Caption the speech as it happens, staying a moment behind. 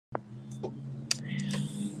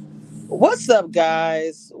What's up,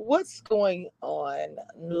 guys? What's going on?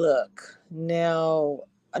 Look, now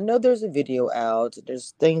I know there's a video out.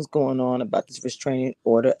 There's things going on about this restraining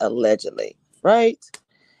order allegedly, right?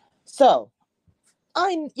 So,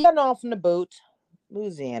 y'all know I'm from the boot,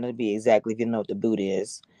 Louisiana to be exactly, if you know what the boot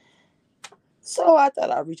is. So I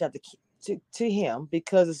thought I'd reach out to him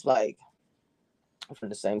because it's like I'm from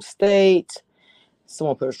the same state.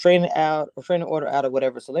 Someone put a restraining order out, or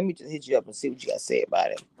whatever. So let me just hit you up and see what you guys say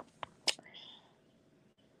about it.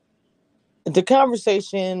 The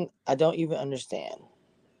conversation I don't even understand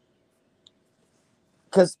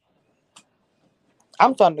because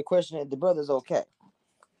I'm starting to question if the brother's okay.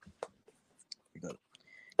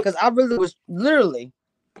 Because I really was literally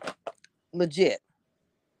legit.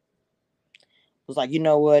 Was like, you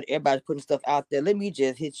know what? Everybody's putting stuff out there. Let me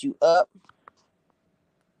just hit you up.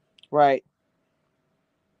 Right.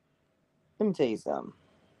 Let me tell you something.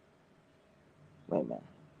 Wait a minute.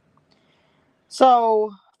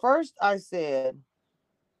 So first I said,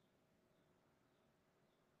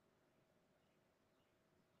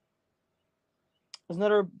 there's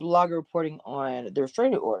another blogger reporting on the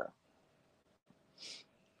restraining order.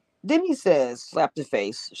 Then he says, slap the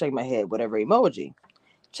face, shake my head, whatever emoji.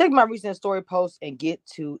 Check my recent story post and get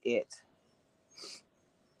to it.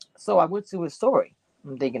 So I went to his story.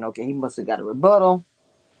 I'm thinking, okay, he must have got a rebuttal.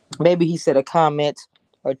 Maybe he said a comment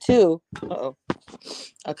or two.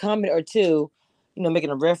 A comment or two, making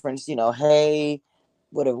a reference, hey,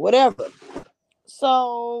 whatever.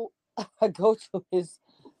 So I go to his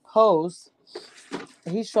post.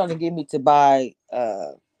 He's trying to get me to buy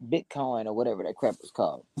Bitcoin or whatever that crap is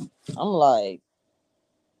called. I'm like,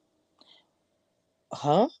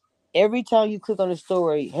 huh? Every time you click on the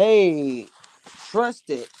story, hey, trust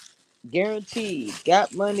it, guaranteed,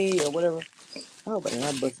 got money or whatever. I hope I did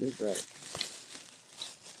not bust this right.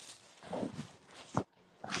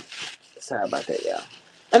 Sorry about that, y'all.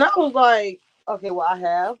 And I was like, okay, well, I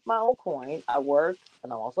have my own coin. I work,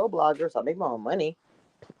 and I'm also a blogger, so I make my own money.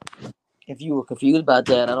 If you were confused about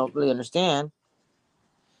that, I don't really understand.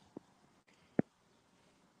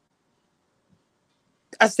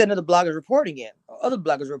 I said another blogger's reporting it. Other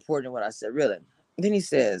bloggers reporting what I said, really. Then he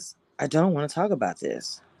says, I don't want to talk about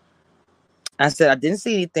this. I said, I didn't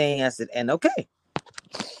see anything. I said, and okay.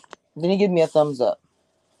 Then he gave me a thumbs up.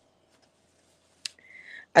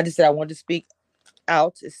 I just said I wanted to speak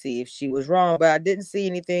out to see if she was wrong, but I didn't see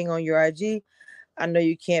anything on your IG. I know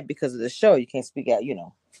you can't because of the show. You can't speak out.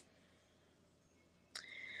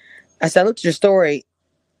 I said, I looked at your story.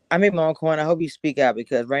 I made my own coin. I hope you speak out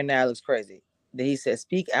because right now it looks crazy. Then he said,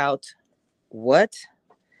 speak out. What?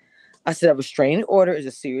 I said, a restraining order is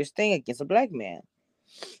a serious thing against a black man.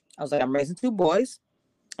 I was like, I'm raising two boys.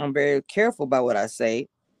 I'm very careful about what I say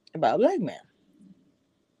about a black man.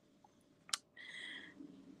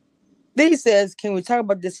 Then he says, can we talk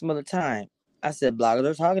about this some other time? I said, bloggers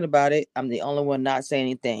are talking about it. I'm the only one not saying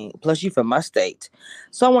anything. Plus, you from my state.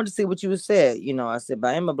 So I wanted to see what you said. I said, but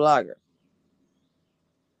I am a blogger.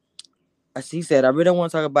 He said, I really don't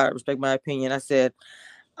want to talk about it. Respect my opinion. I said,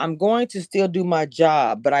 I'm going to still do my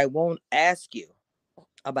job, but I won't ask you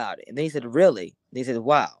about it. And then he said, really? And he said,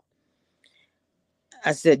 wow.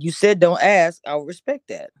 I said, you said don't ask. I'll respect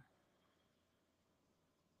that.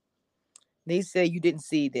 And he said, you didn't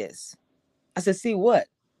see this. I said, see what?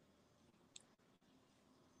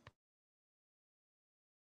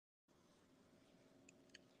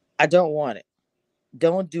 I don't want it.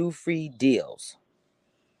 Don't do free deals.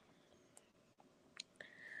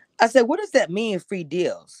 I said, what does that mean, free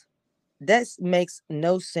deals? That makes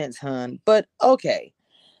no sense, hun. But okay.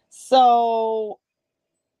 So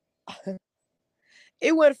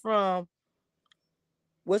it went from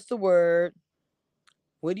what's the word?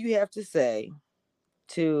 What do you have to say?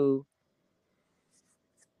 To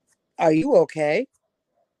are you okay?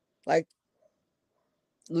 Like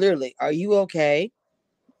literally, are you okay?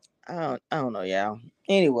 I don't know, y'all.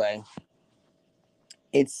 Anyway,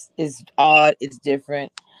 it's odd, it's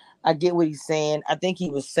different. I get what he's saying. I think he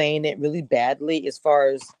was saying it really badly as far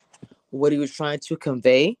as what he was trying to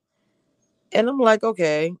convey. And I'm like,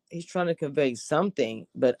 okay, he's trying to convey something,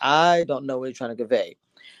 but I don't know what he's trying to convey.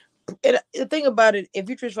 And the thing about it, if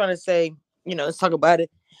you're just trying to say, let's talk about it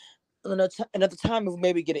another time, if we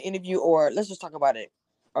maybe get an interview, or let's just talk about it,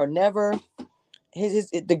 or never.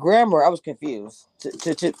 The grammar, I was confused.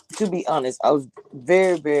 To be honest, I was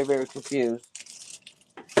very, very, very confused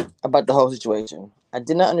about the whole situation. I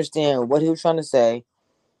did not understand what he was trying to say.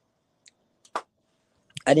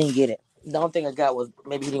 I didn't get it. The only thing I got was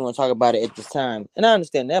maybe he didn't want to talk about it at this time, and I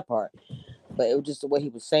understand that part. But it was just the way he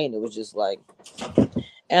was saying it was just like,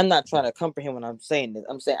 and I'm not trying to comfort him when I'm saying this.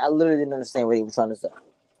 I'm saying I literally didn't understand what he was trying to say.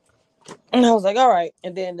 And I was like, all right.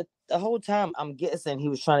 And then the whole time I'm guessing he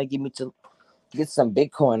was trying to get me to get some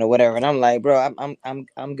Bitcoin or whatever. And I'm like, bro,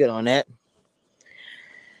 I'm good on that.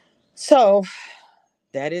 So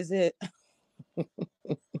that is it.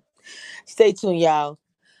 Stay tuned, y'all.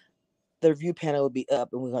 The review panel will be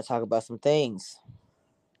up and we're gonna talk about some things.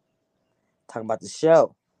 Talk about the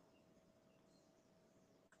show.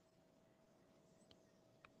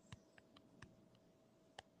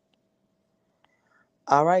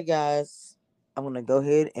 All right, guys. I'm gonna go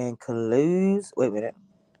ahead and close. Wait a minute.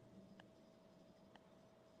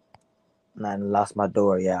 I lost my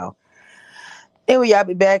door, y'all. Anyway, I'll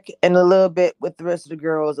be back in a little bit with the rest of the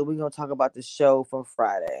girls, and we're gonna talk about the show from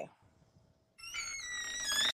Friday.